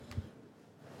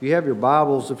If you have your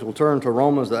Bibles, if you'll turn to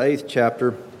Romans, the 8th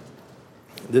chapter.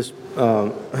 This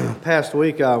past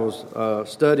week I was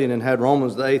studying and had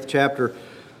Romans, the 8th chapter,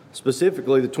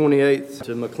 specifically the 28th,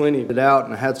 to McClenny it out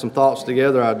and had some thoughts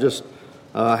together. I just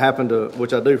happened to,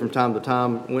 which I do from time to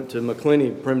time, went to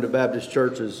McClenny Primitive Baptist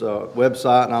Church's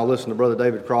website, and I'll listen to Brother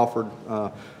David Crawford,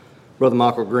 Brother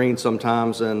Michael Green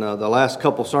sometimes, and the last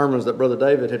couple sermons that Brother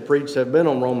David had preached have been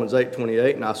on Romans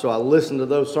 8:28, and so I listened to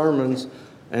those sermons.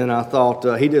 And I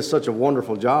thought, he did such a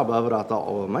wonderful job of it, I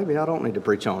thought, well, maybe I don't need to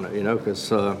preach on it,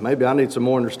 because maybe I need some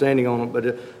more understanding on it.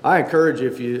 But I encourage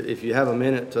you, if you have a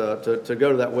minute, to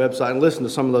go to that website and listen to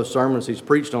some of those sermons he's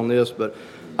preached on this. But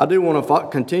I do want to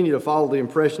continue to follow the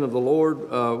impression of the Lord,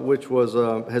 which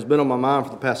has been on my mind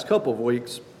for the past couple of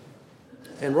weeks.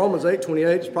 And Romans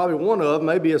 8:28 is probably one of,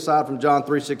 maybe aside from John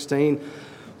 3:16,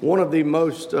 one of the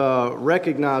most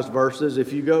recognized verses.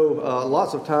 If you go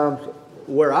lots of times,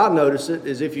 where I notice it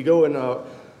is if you go in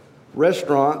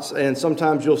restaurants, and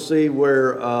sometimes you'll see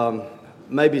where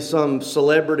maybe some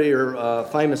celebrity or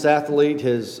famous athlete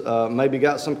has maybe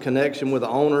got some connection with the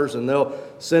owners, and they'll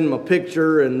send them a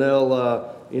picture, and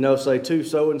they'll say to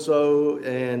so-and-so,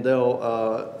 and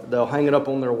they'll hang it up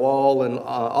on their wall. And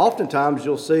oftentimes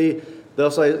you'll see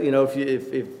they'll say,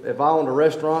 if I owned a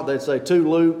restaurant, they'd say to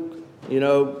Luke,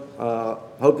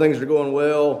 hope things are going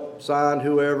well, signed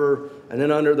whoever. And then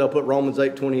under they'll put Romans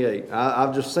 8:28.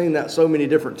 I've just seen that so many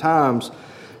different times,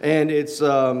 and it's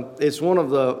one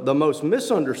of the most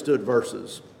misunderstood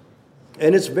verses,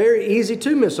 and it's very easy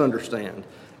to misunderstand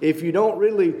if you don't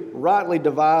really rightly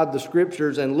divide the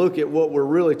scriptures and look at what we're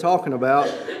really talking about,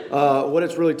 what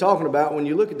it's really talking about when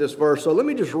you look at this verse. So let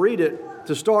me just read it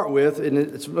to start with, and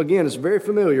it's very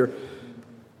familiar.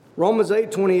 Romans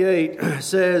 8:28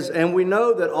 says, "And we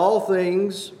know that all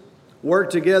things work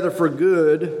together for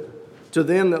good to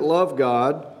them that love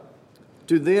God,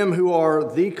 to them who are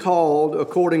the called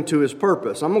according to his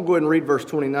purpose." I'm going to go ahead and read verse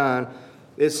 29.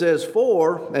 It says,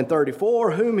 "For," and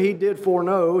 34, "whom he did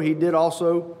foreknow, he did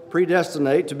also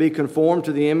predestinate to be conformed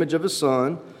to the image of his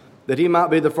Son, that he might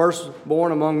be the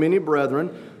firstborn among many brethren.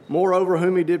 Moreover,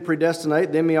 whom he did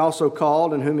predestinate, them he also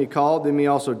called, and whom he called, them he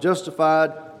also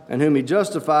justified, and whom he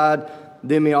justified,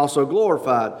 them he also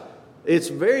glorified." It's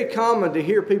very common to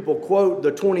hear people quote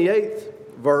the 28th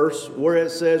verse where it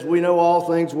says, "We know all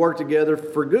things work together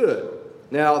for good."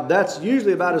 Now, that's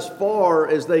usually about as far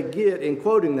as they get in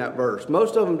quoting that verse.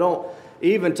 Most of them don't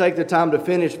even take the time to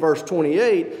finish verse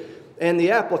 28. And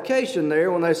the application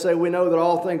there, when they say, "We know that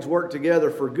all things work together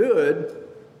for good,"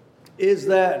 is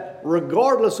that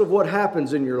regardless of what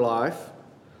happens in your life,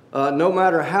 no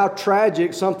matter how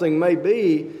tragic something may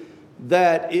be,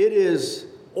 that it is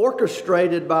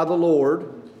orchestrated by the Lord,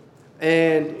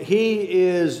 and he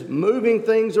is moving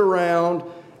things around,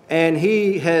 and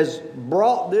he has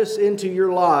brought this into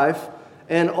your life,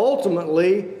 and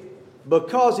ultimately,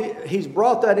 because he's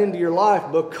brought that into your life,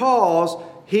 because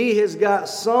he has got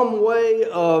some way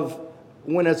of,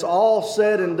 when it's all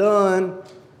said and done,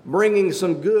 bringing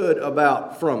some good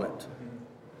about from it.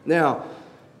 Now,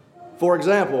 for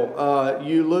example,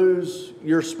 you lose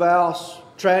your spouse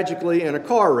tragically in a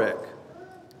car wreck.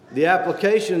 The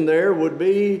application there would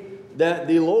be that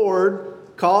the Lord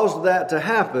caused that to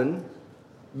happen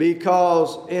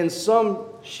because in some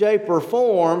shape or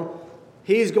form,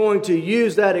 he's going to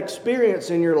use that experience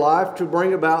in your life to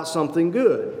bring about something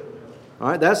good. All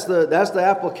right, that's the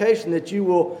application that you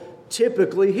will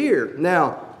typically hear.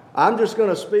 Now, I'm just going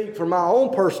to speak from my own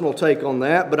personal take on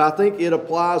that, but I think it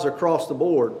applies across the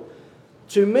board.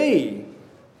 To me,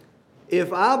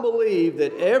 if I believe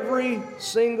that every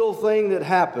single thing that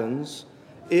happens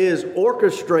is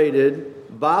orchestrated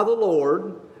by the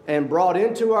Lord and brought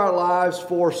into our lives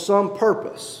for some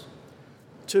purpose,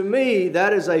 to me,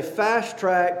 that is a fast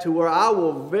track to where I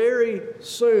will very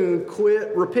soon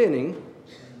quit repenting.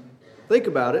 Think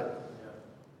about it.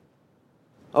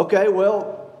 Okay,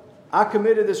 well, I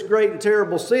committed this great and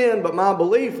terrible sin, but my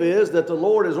belief is that the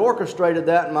Lord has orchestrated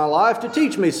that in my life to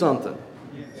teach me something.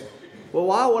 Well,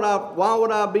 why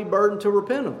would I be burdened to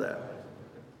repent of that?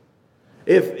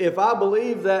 If I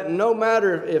believe that no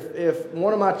matter if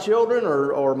one of my children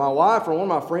or my wife or one of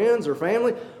my friends or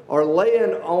family are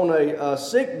laying on a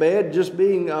sick bed just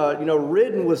being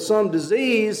ridden with some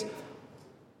disease,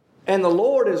 and the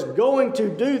Lord is going to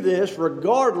do this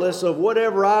regardless of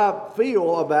whatever I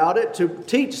feel about it to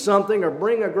teach something or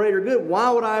bring a greater good, why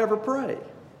would I ever pray?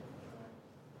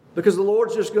 Because the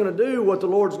Lord's just going to do what the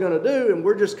Lord's going to do, and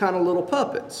we're just kind of little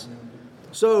puppets.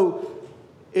 So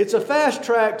it's a fast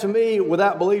track to me,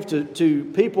 without belief, to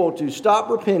people to stop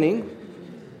repenting,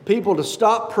 people to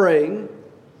stop praying,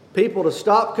 people to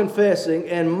stop confessing,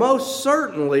 and most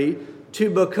certainly to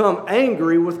become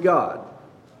angry with God.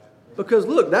 Because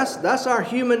look, that's our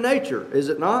human nature, is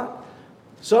it not?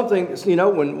 Something,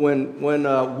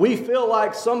 when we feel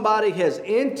like somebody has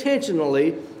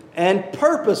intentionally and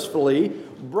purposefully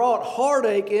brought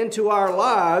heartache into our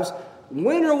lives,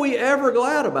 when are we ever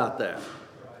glad about that?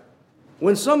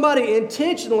 When somebody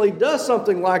intentionally does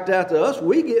something like that to us,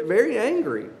 we get very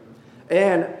angry.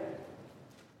 And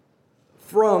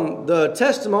from the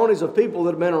testimonies of people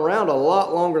that have been around a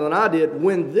lot longer than I did,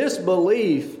 when this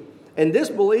belief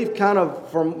kind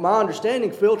of, from my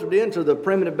understanding, filtered into the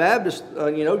primitive Baptist,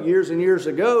 years and years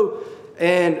ago,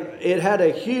 and it had a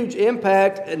huge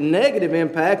impact, a negative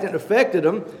impact, and it affected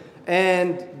them,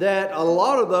 and that a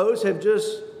lot of those have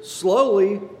just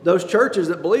slowly, those churches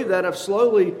that believe that have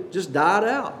slowly just died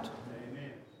out.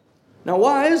 Amen. Now,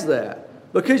 why is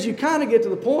that? Because you kind of get to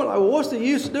the point, like, well, what's the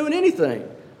use of doing anything?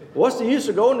 What's the use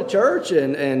of going to church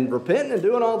and repenting and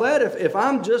doing all that if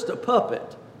I'm just a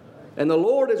puppet? And the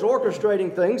Lord is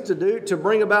orchestrating things to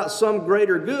bring about some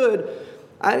greater good,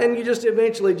 and you just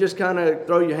eventually just kind of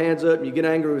throw your hands up and you get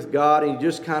angry with God and you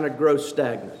just kind of grow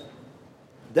stagnant.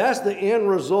 That's the end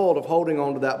result of holding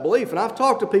on to that belief. And I've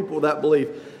talked to people with that belief.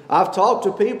 I've talked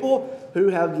to people who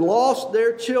have lost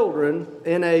their children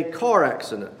in a car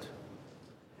accident.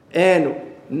 And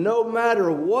no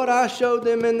matter what I showed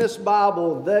them in this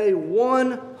Bible, they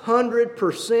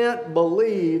 100%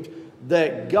 believed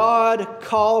that God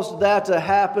caused that to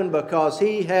happen because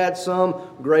He had some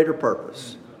greater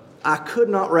purpose. I could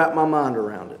not wrap my mind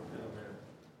around it.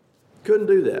 Couldn't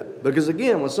do that. Because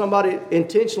again, when somebody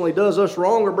intentionally does us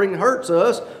wrong or hurts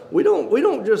us, we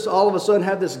don't just all of a sudden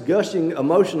have this gushing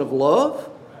emotion of love.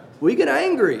 We get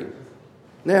angry.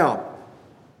 Now,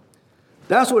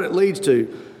 that's what it leads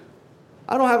to.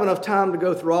 I don't have enough time to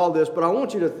go through all this, but I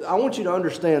want you to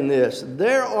understand this.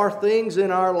 There are things in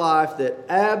our life that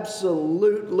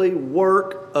absolutely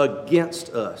work against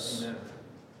us. Amen.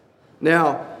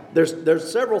 Now,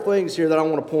 there's several things here that I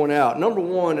want to point out. Number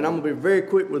one, and I'm going to be very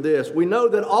quick with this. We know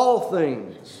that all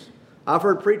things, I've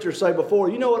heard preachers say before,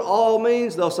 you know what all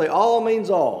means? They'll say all means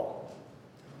all.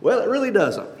 Well, it really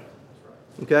doesn't.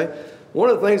 Okay? One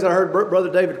of the things that I heard Brother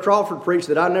David Crawford preach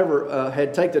that I never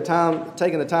had taken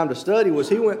the time to study was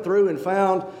he went through and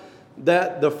found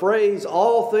that the phrase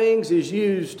all things is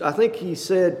used, I think he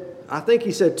said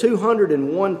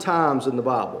 201 times in the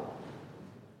Bible.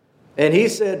 And he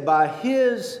said by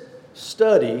his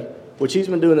study, which he's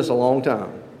been doing this a long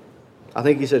time, I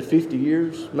think he said 50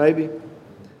 years maybe,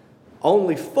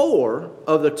 only 4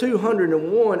 of the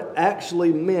 201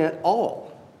 actually meant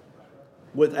all,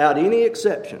 without any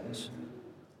exceptions.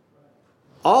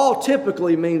 All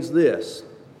typically means this,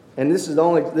 and this is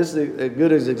as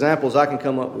good as examples I can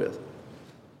come up with.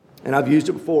 And I've used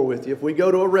it before with you. If we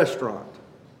go to a restaurant,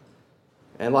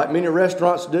 and like many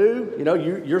restaurants do,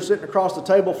 you're sitting across the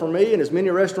table from me, and as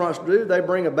many restaurants do, they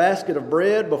bring a basket of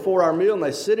bread before our meal, and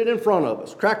they sit it in front of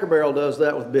us. Cracker Barrel does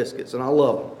that with biscuits, and I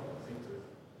love them.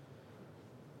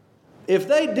 If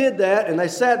they did that, and they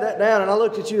sat that down, and I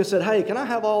looked at you and said, hey, can I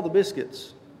have all the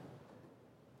biscuits?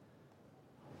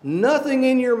 Nothing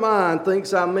in your mind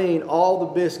thinks I mean all the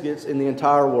biscuits in the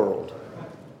entire world.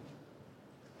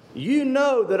 You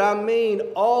know that I mean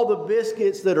all the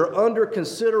biscuits that are under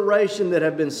consideration that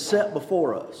have been set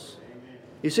before us.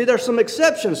 You see, there's some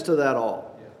exceptions to that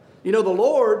all. The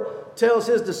Lord tells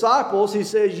His disciples, He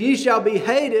says, ye shall be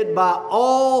hated by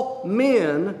all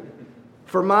men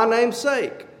for my name's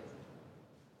sake.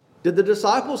 Did the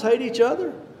disciples hate each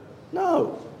other?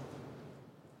 No.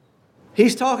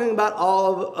 He's talking about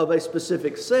all of a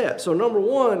specific set. So number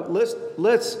one, let's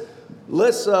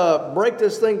break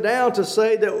this thing down to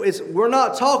say that we're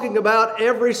not talking about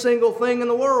every single thing in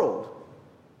the world.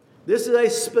 This is a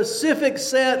specific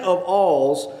set of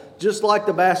alls, just like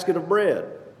the basket of bread.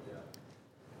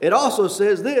 It also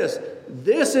says these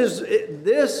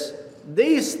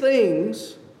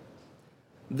things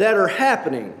that are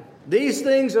happening, these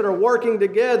things that are working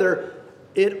together,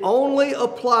 it only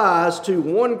applies to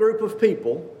one group of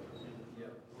people,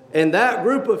 and that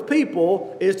group of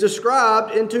people is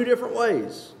described in 2 different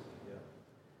ways.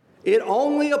 It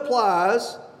only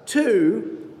applies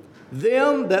to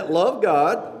them that love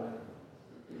God,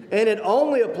 and it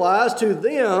only applies to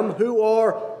them who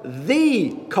are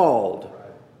the called.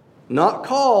 Not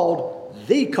called,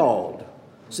 the called.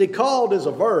 See, called is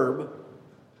a verb.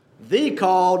 The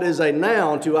called is a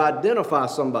noun to identify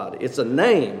somebody. It's a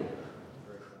name.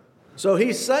 So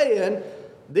he's saying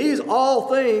these all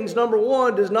things, number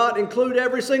one, does not include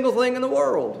every single thing in the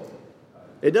world.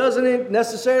 It doesn't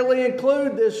necessarily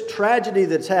include this tragedy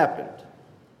that's happened.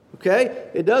 Okay?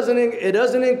 It doesn't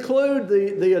include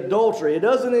the adultery. It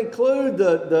doesn't include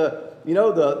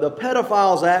the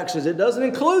pedophile's actions. It doesn't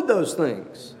include those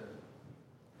things.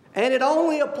 And it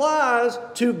only applies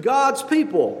to God's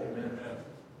people.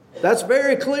 That's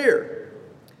very clear.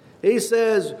 He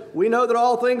says, we know that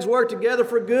all things work together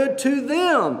for good to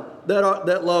them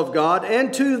that love God,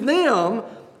 and to them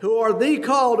who are the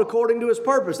called according to His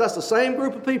purpose. That's the same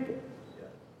group of people.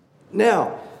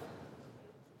 Now,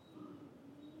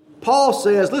 Paul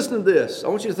says, listen to this. I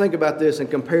want you to think about this and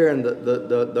comparing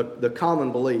the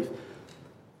common belief.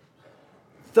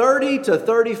 30 to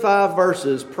 35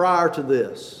 verses prior to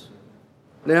this.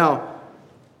 Now,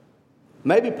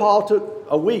 maybe Paul took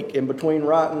a week in between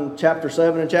writing chapter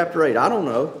 7 and chapter 8. I don't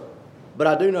know. But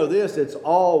I do know this. It's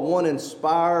all one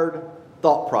inspired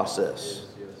thought process.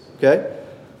 Okay?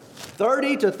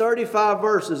 30 to 35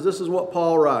 verses. This is what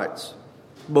Paul writes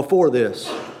before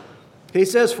this. He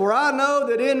says, for I know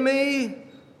that in me,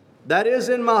 that is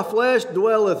in my flesh,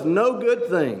 dwelleth no good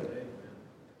thing.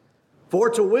 For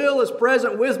to will is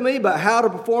present with me, but how to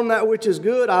perform that which is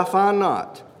good I find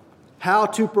not. How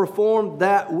to perform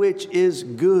that which is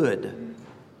good.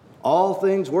 All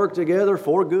things work together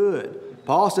for good.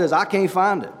 Paul says, I can't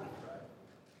find it.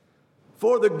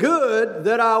 For the good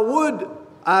that I would,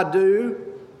 I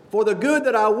do. For the good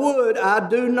that I would, I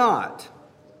do not.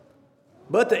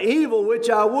 But the evil which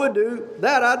I would do,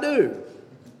 that I do.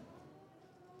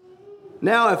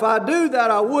 Now, if I do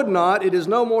that I would not, it is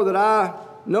no more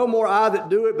I that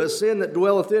do it, but sin that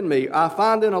dwelleth in me. I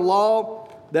find in a law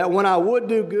that when I would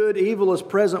do good, evil is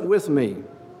present with me.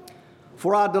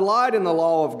 For I delight in the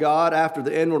law of God after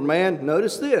the inward man.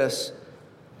 Notice this.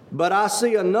 But I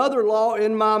see another law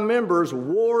in my members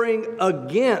warring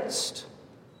against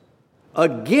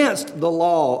the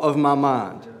law of my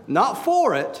mind. Not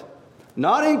for it,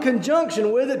 not in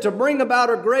conjunction with it to bring about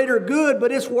a greater good,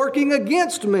 but it's working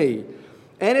against me.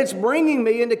 And it's bringing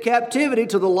me into captivity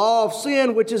to the law of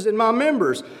sin which is in my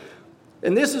members.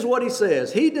 And this is what he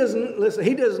says. He does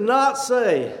not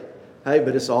say, hey,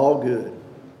 but it's all good.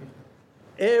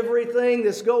 Everything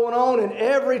that's going on, and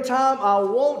every time I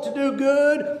want to do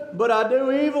good, but I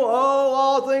do evil,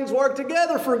 all things work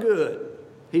together for good.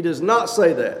 He does not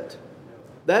say that.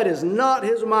 That is not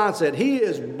his mindset. He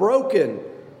is broken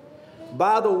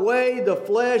by the way the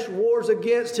flesh wars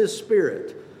against his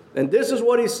spirit. And this is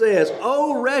what he says,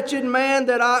 O wretched man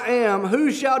that I am,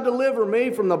 who shall deliver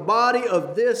me from the body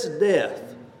of this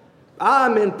death? I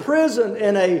am in prison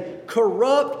in a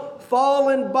corrupt,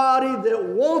 fallen body that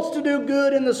wants to do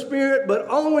good in the spirit, but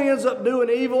only ends up doing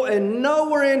evil. And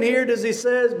nowhere in here does he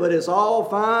say, but it's all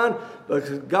fine,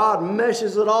 because God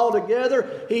meshes it all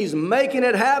together. He's making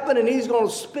it happen, and he's going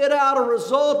to spit out a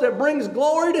result that brings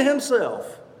glory to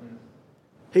himself.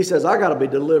 He says, I got to be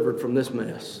delivered from this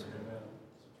mess.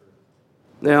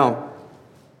 Now,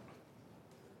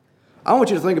 I want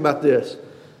you to think about this.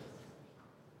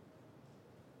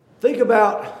 Think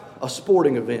about a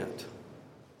sporting event.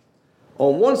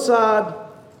 On one side,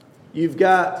 you've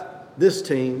got this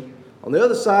team. On the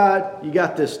other side, you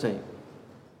got this team.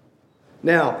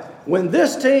 Now, when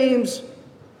this team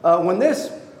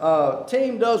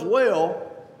does well,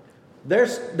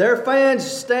 their fans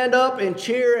stand up and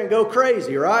cheer and go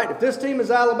crazy, right? If this team is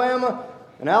Alabama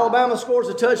and Alabama scores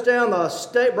a touchdown, the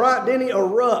state Bryant-Denny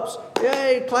erupts.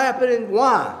 Yay, clapping, and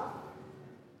why?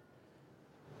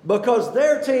 Because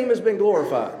their team has been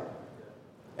glorified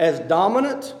as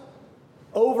dominant,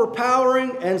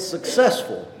 overpowering, and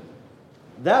successful.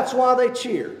 That's why they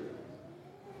cheer.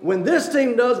 When this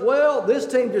team does well, this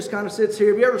team just kind of sits here.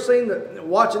 Have you ever seen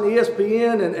watching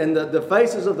ESPN and the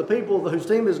faces of the people whose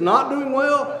team is not doing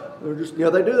well? They're just, they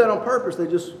do that on purpose.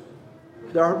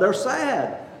 They're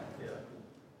sad.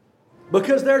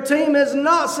 Because their team is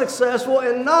not successful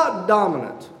and not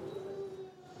dominant.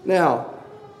 Now,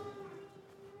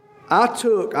 I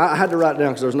had to write it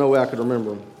down because there's no way I could remember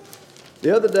them.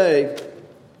 The other day,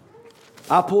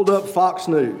 I pulled up Fox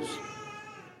News.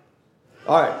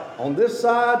 All right, on this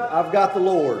side, I've got the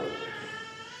Lord.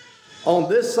 On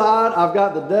this side, I've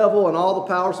got the devil and all the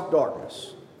powers of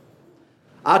darkness.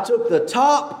 I took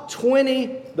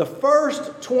the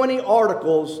first 20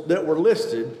 articles that were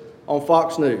listed on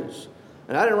Fox News.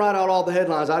 And I didn't write out all the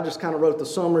headlines. I just kind of wrote the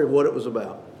summary of what it was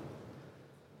about.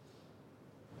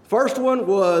 First one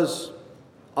was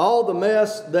all the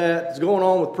mess that's going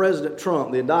on with President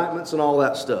Trump, the indictments and all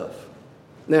that stuff.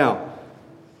 Now,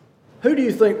 who do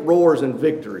you think roars in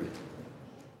victory?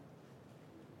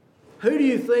 Who do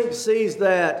you think sees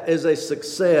that as a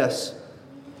success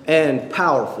and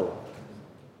powerful?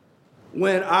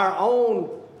 When our own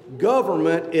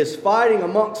government is fighting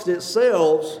amongst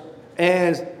itself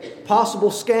and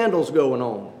possible scandals going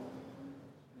on.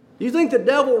 You think the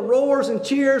devil roars and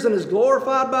cheers and is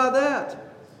glorified by that?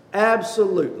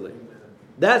 Absolutely.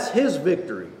 That's his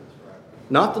victory,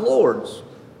 not the Lord's.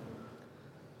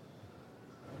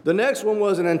 The next one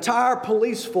was an entire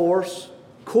police force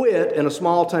quit in a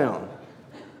small town.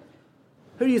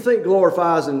 Who do you think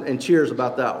glorifies and cheers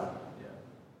about that one?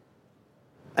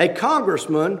 A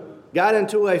congressman got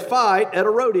into a fight at a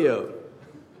rodeo.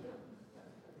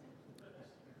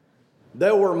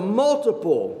 There were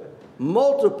multiple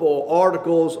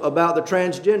articles about the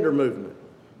transgender movement.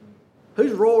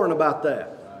 Who's roaring about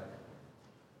that?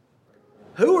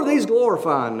 Who are these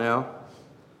glorifying now?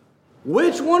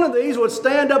 Which one of these would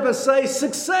stand up and say,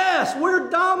 success, we're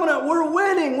dominant, we're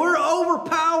winning, we're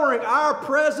overpowering, our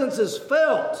presence is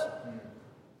felt?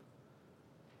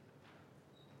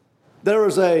 There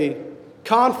was a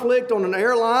conflict on an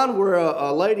airline where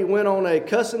a lady went on a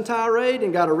cussing tirade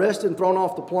and got arrested and thrown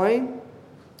off the plane.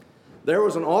 There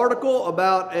was an article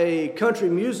about a country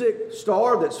music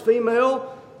star that's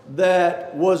female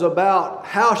that was about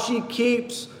how she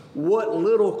keeps what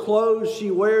little clothes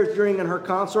she wears during her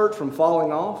concerts from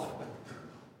falling off.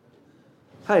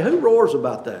 Hey, who roars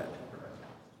about that?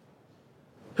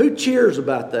 Who cheers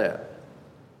about that?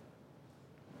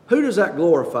 Who does that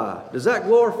glorify? Does that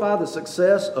glorify the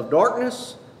success of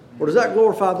darkness, or does that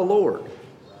glorify the Lord?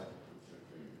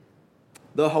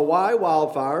 The Hawaii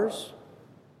wildfires.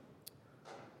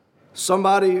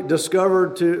 Somebody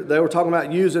discovered they were talking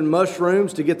about using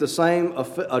mushrooms to get the same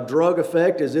a drug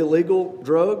effect as illegal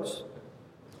drugs.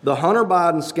 The Hunter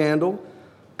Biden scandal.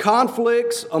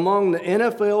 Conflicts among the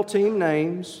NFL team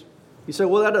names. You say,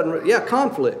 well, that doesn't... Yeah,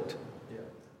 conflict.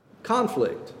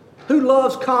 Conflict. Who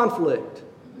loves conflict?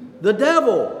 The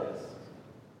devil.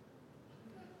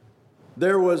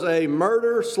 There was a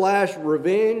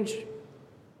murder/revenge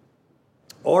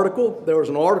article. There was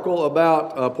an article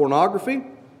about pornography.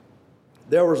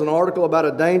 There was an article about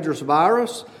a dangerous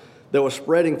virus that was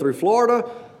spreading through Florida.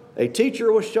 A teacher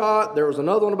was shot. There was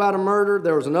another one about a murder.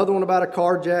 There was another one about a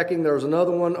carjacking. There was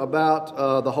another one about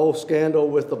the whole scandal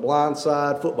with the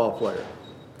blindside football player.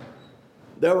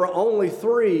 There were only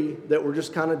 3 that were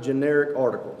just kind of generic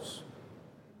articles.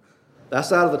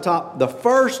 That's out of the top. The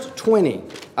first 20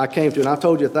 I came to, and I've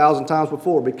told you 1,000 times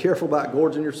before, be careful about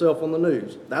gorging yourself on the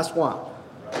news. That's why.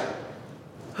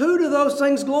 Who do those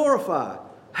things glorify?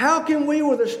 How can we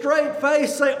with a straight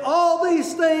face say all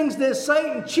these things that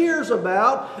Satan cheers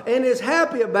about and is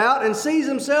happy about and sees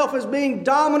himself as being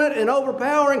dominant and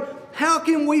overpowering? How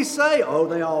can we say, oh,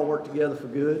 they all work together for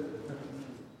good?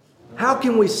 How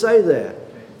can we say that?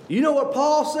 You know what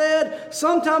Paul said?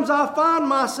 Sometimes I find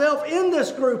myself in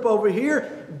this group over here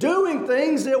doing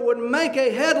things that would make a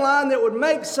headline that would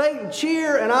make Satan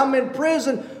cheer, and I'm in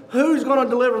prison. Who's going to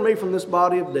deliver me from this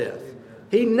body of death?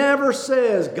 He never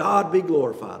says, God be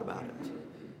glorified about it.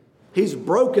 He's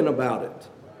broken about it.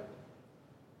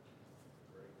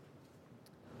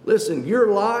 Listen,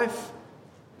 your life,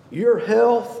 your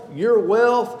health, your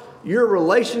wealth, your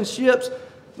relationships,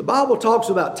 the Bible talks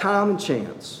about time and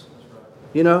chance.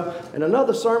 You know, and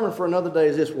another sermon for another day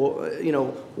is this. Well, you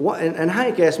know, and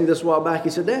Hank asked me this a while back. He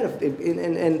said, Dad,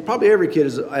 and probably every kid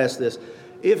has asked this,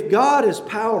 if God is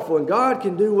powerful and God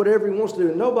can do whatever He wants to do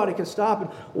and nobody can stop Him,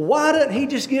 why doesn't He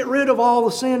just get rid of all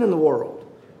the sin in the world?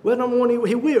 Well, number one,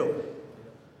 He will.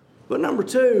 But number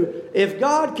two, if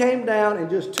God came down and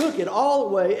just took it all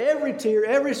away, every tear,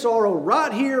 every sorrow,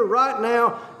 right here, right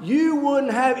now, you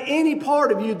wouldn't have any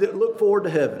part of you that looked forward to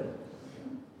heaven.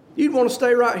 You'd want to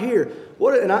stay right here.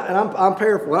 I'm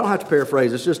paraphrasing. I don't have to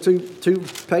paraphrase. It's just two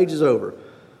pages over.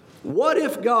 What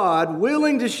if God,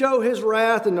 willing to show His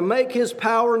wrath and to make His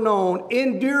power known,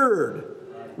 endured?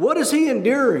 What is He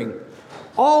enduring?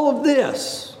 All of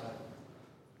this.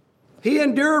 He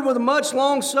endured with much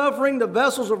long suffering the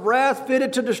vessels of wrath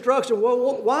fitted to destruction.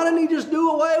 Well, why didn't He just do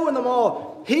away with them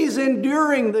all? He's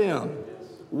enduring them.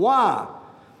 Why?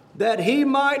 That He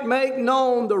might make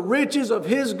known the riches of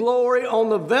His glory on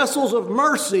the vessels of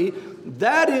mercy.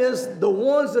 That is the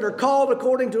ones that are called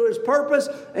according to His purpose,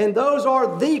 and those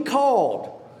are the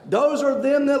called. Those are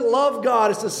them that love God.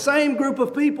 It's the same group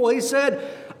of people. He said,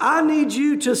 I need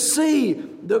you to see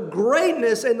the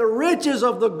greatness and the riches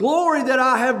of the glory that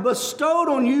I have bestowed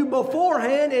on you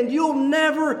beforehand, and you'll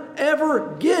never,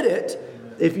 ever get it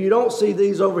if you don't see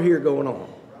these over here going on.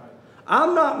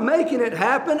 I'm not making it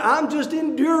happen. I'm just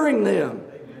enduring them.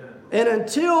 And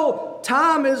until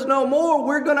time is no more,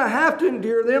 we're going to have to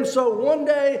endure them. So one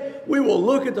day we will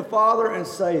look at the Father and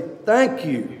say, thank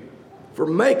you for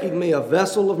making me a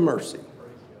vessel of mercy.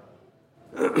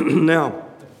 Now,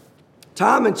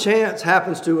 time and chance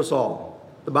happens to us all.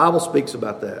 The Bible speaks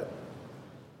about that.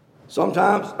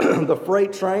 Sometimes the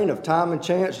freight train of time and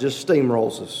chance just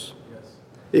steamrolls us.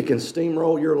 It can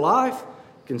steamroll your life,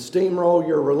 it can steamroll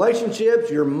your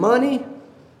relationships, your money.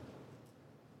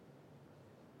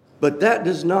 But that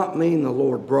does not mean the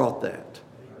Lord brought that.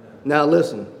 Now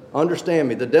listen, understand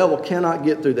me, the devil cannot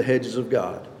get through the hedges of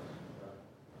God.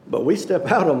 But we step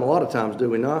out of them a lot of times, do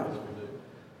we not?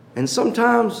 And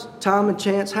sometimes time and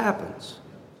chance happens.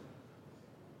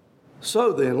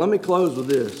 So then, let me close with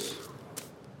this.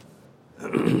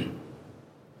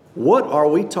 What are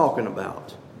we talking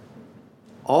about?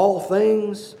 All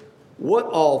things? What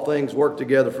all things work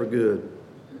together for good?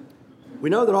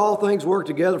 We know that all things work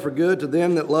together for good to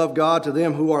them that love God, to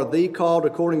them who are the called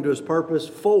according to His purpose.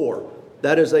 For,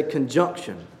 that is a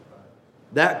conjunction.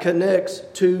 That connects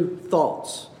two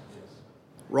thoughts.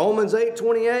 Romans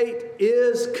 8:28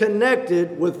 is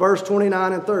connected with verse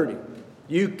 29 and 30.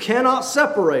 You cannot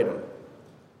separate them.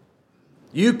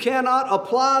 You cannot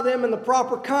apply them in the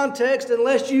proper context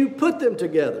unless you put them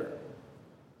together.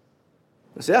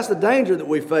 See, that's the danger that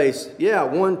we face. Yeah,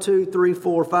 1, 2, 3,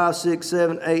 4, 5, 6,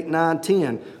 7, 8, 9,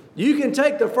 10. You can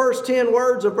take the first 10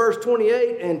 words of verse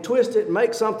 28 and twist it and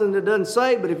make something that doesn't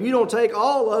say, but if you don't take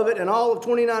all of it and all of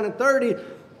 29 and 30,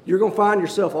 you're going to find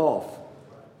yourself off.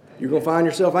 You're going to find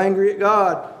yourself angry at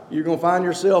God. You're going to find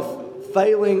yourself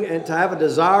failing and to have a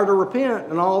desire to repent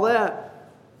and all that.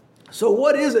 So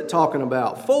what is it talking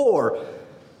about? For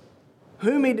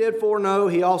whom He did foreknow,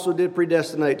 He also did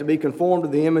predestinate to be conformed to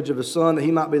the image of His Son, that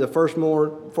He might be the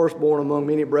firstborn among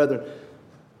many brethren.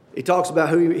 He talks about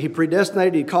who He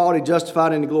predestinated, He called, He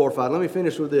justified, and He glorified. Let me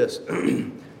finish with this.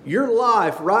 Your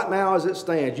life right now as it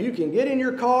stands, you can get in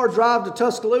your car, drive to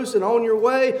Tuscaloosa, and on your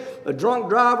way, a drunk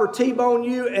driver T-bone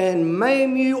you and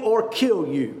maim you or kill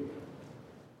you.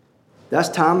 That's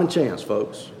time and chance,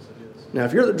 folks. Now,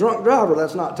 if you're the drunk driver,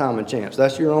 that's not time and chance.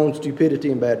 That's your own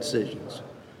stupidity and bad decisions.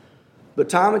 But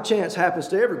time and chance happens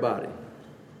to everybody.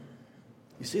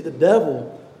 You see, the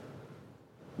devil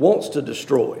wants to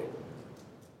destroy.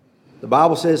 The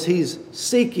Bible says he's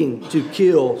seeking to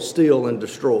kill, steal, and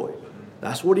destroy.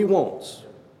 That's what he wants.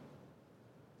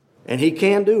 And he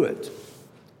can do it.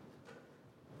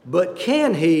 But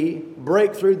can he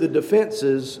break through the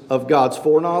defenses of God's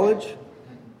foreknowledge?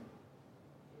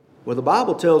 Well, the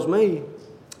Bible tells me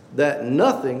that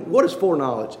nothing, what is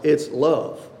foreknowledge? It's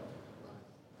love.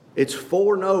 It's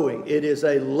foreknowing. It is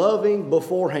a loving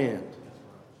beforehand.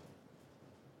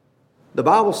 The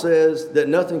Bible says that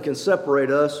nothing can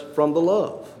separate us from the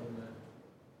love.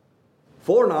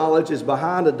 Foreknowledge is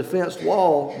behind a defense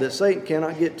wall that Satan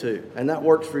cannot get to, and that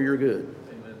works for your good.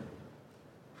 Amen.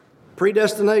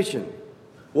 Predestination.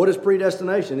 What is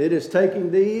predestination? It is taking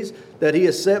these that He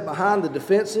has set behind the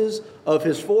defenses of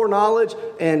His foreknowledge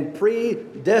and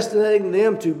predestinating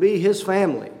them to be His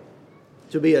family.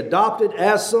 To be adopted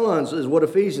as sons is what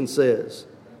Ephesians says.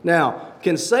 Now,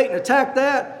 can Satan attack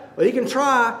that? Well, he can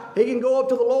try. He can go up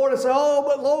to the Lord and say, oh,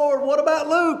 but Lord, what about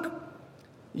Luke?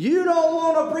 You don't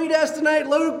want to predestinate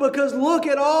Luke because look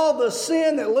at all the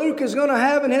sin that Luke is going to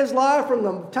have in his life from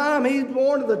the time he's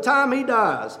born to the time he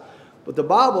dies. But the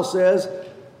Bible says,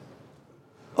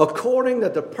 according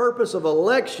that the purpose of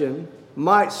election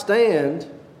might stand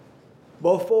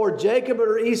before Jacob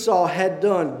or Esau had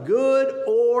done good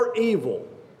or evil.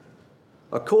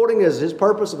 According as his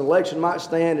purpose of election might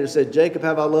stand, it said, Jacob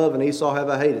have I loved and Esau have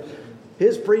I hated.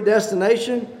 His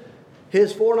predestination,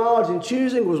 His foreknowledge and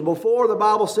choosing was before the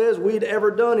Bible says we'd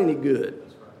ever done any good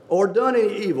or done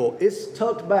any evil. It's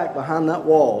tucked back behind that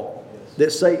wall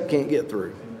that Satan can't get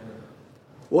through.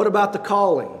 What about the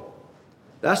calling?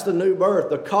 That's the new birth.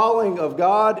 The calling of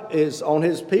God is on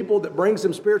His people that brings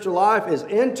them spiritual life is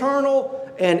internal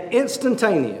and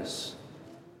instantaneous.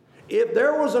 If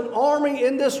there was an army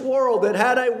in this world that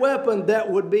had a weapon that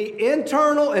would be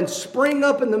internal and spring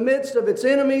up in the midst of its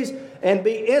enemies and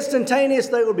be instantaneous,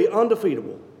 they would be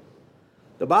undefeatable.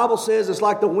 The Bible says it's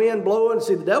like the wind blowing.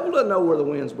 See, the devil doesn't know where the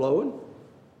wind's blowing.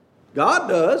 God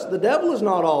does. The devil is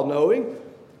not all-knowing.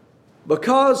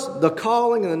 Because the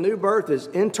calling and the new birth is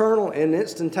internal and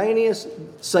instantaneous,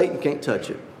 Satan can't touch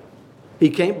it.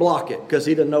 He can't block it because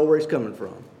he doesn't know where he's coming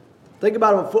from. Think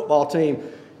about a football team.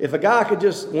 If a guy could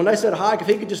just, when they said hike, if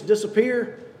he could just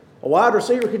disappear, a wide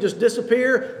receiver could just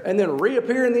disappear and then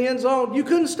reappear in the end zone, you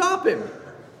couldn't stop him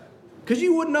because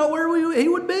you wouldn't know where he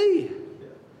would be.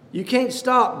 You can't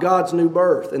stop God's new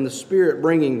birth and the Spirit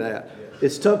bringing that.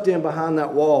 It's tucked in behind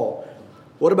that wall.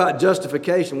 What about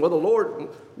justification? Well, the Lord,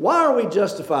 why are we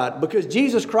justified? Because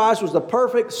Jesus Christ was the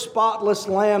perfect, spotless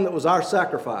lamb that was our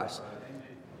sacrifice.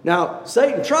 Now,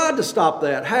 Satan tried to stop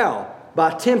that. How?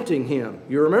 By tempting Him.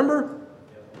 You remember?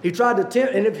 He tried to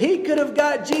tempt, and if he could have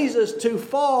got Jesus to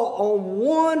fall on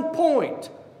one point,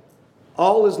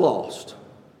 all is lost.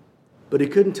 But he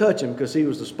couldn't touch him because he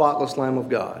was the spotless Lamb of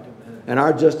God. And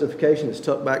our justification is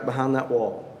tucked back behind that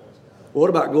wall. What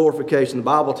about glorification? The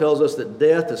Bible tells us that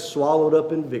death is swallowed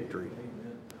up in victory.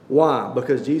 Why?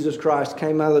 Because Jesus Christ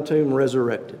came out of the tomb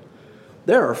resurrected.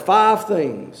 There are 5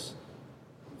 things: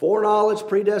 foreknowledge,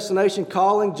 predestination,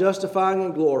 calling, justifying,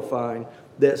 and glorifying,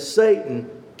 that Satan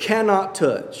cannot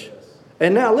touch.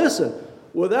 And now listen,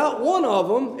 without one of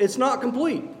them, it's not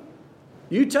complete.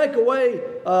 You take away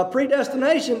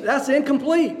predestination, that's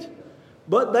incomplete.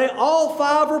 But they all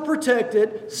 5 are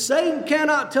protected. Satan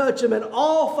cannot touch them, and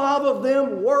all 5 of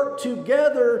them work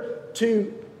together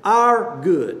to our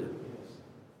good.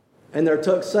 And they're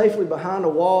tucked safely behind a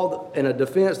wall and a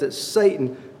defense that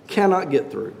Satan cannot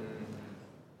get through.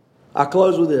 I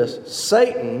close with this.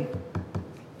 Satan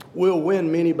will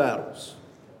win many battles,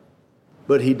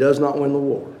 but he does not win the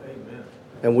war. Amen.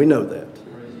 And we know that.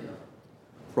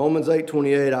 Romans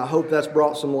 8:28, I hope that's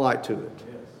brought some light to it.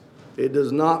 It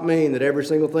does not mean that every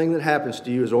single thing that happens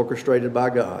to you is orchestrated by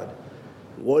God.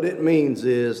 What it means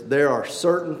is there are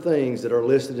certain things that are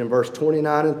listed in verse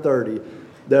 29 and 30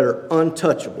 that are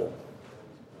untouchable,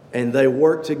 and they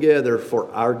work together for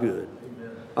our good.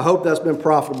 Amen. I hope that's been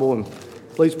profitable, and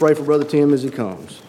please pray for Brother Tim as he comes.